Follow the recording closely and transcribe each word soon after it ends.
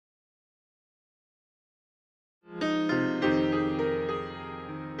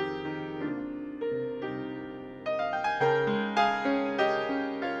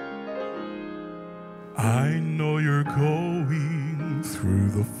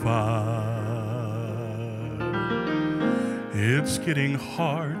fire. It's getting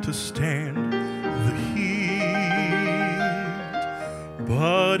hard to stand the heat,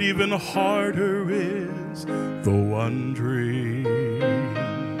 but even harder is the wondering,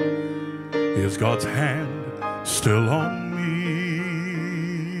 is God's hand still on me?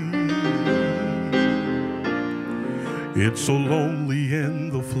 It's so lonely in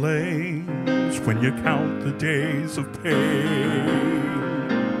the flames when you count the days of pain,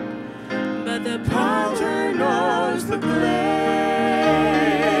 but the potter knows the clay,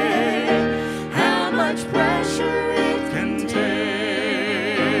 how much pressure it can take,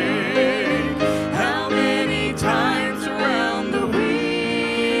 how many times around the wheel,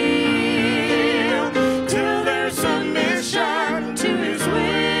 till there's submission to his will.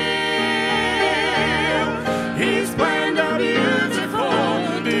 He's planned a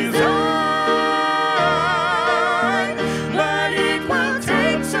beautiful design, but it will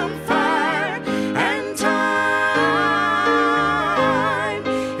take some fire and time.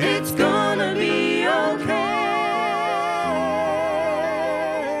 It's gonna be okay,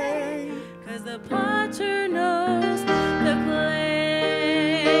 'cause the potter knows the clay.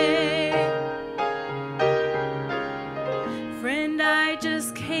 Friend, I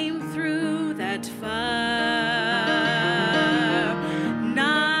just came through that fire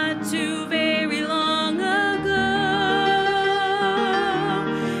not too very long ago,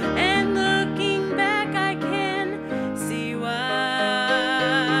 and looking back I can see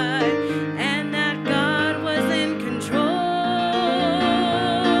why, and that God was in control.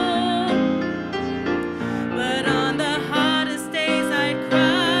 But on the hardest days I'd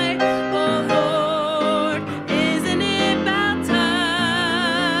cry, oh Lord, isn't it about time?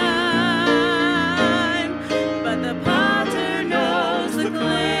 But the potter knows the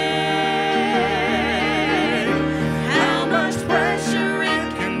clay, how much pressure it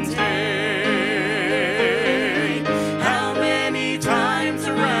can take, how many times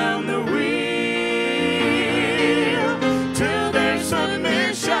around the wheel, till there's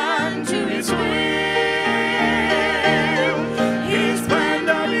submission to his will. He's planned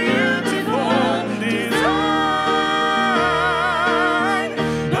a beautiful design,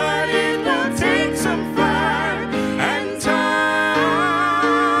 but it will take some fire and time.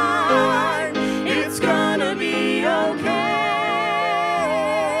 It's gonna be okay,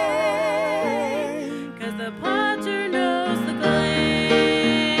 'cause the potter knows the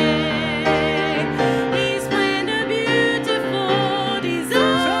clay. He's planned a beautiful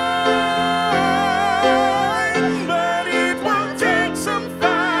design, but it will take some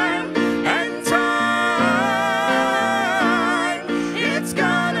fire and time. It's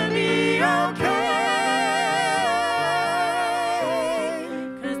gonna be okay,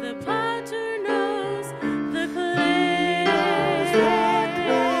 'cause the potter knows the clay.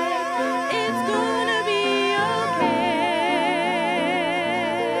 It's gonna be okay,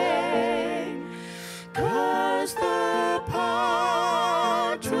 'cause the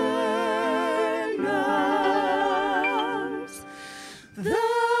potter knows the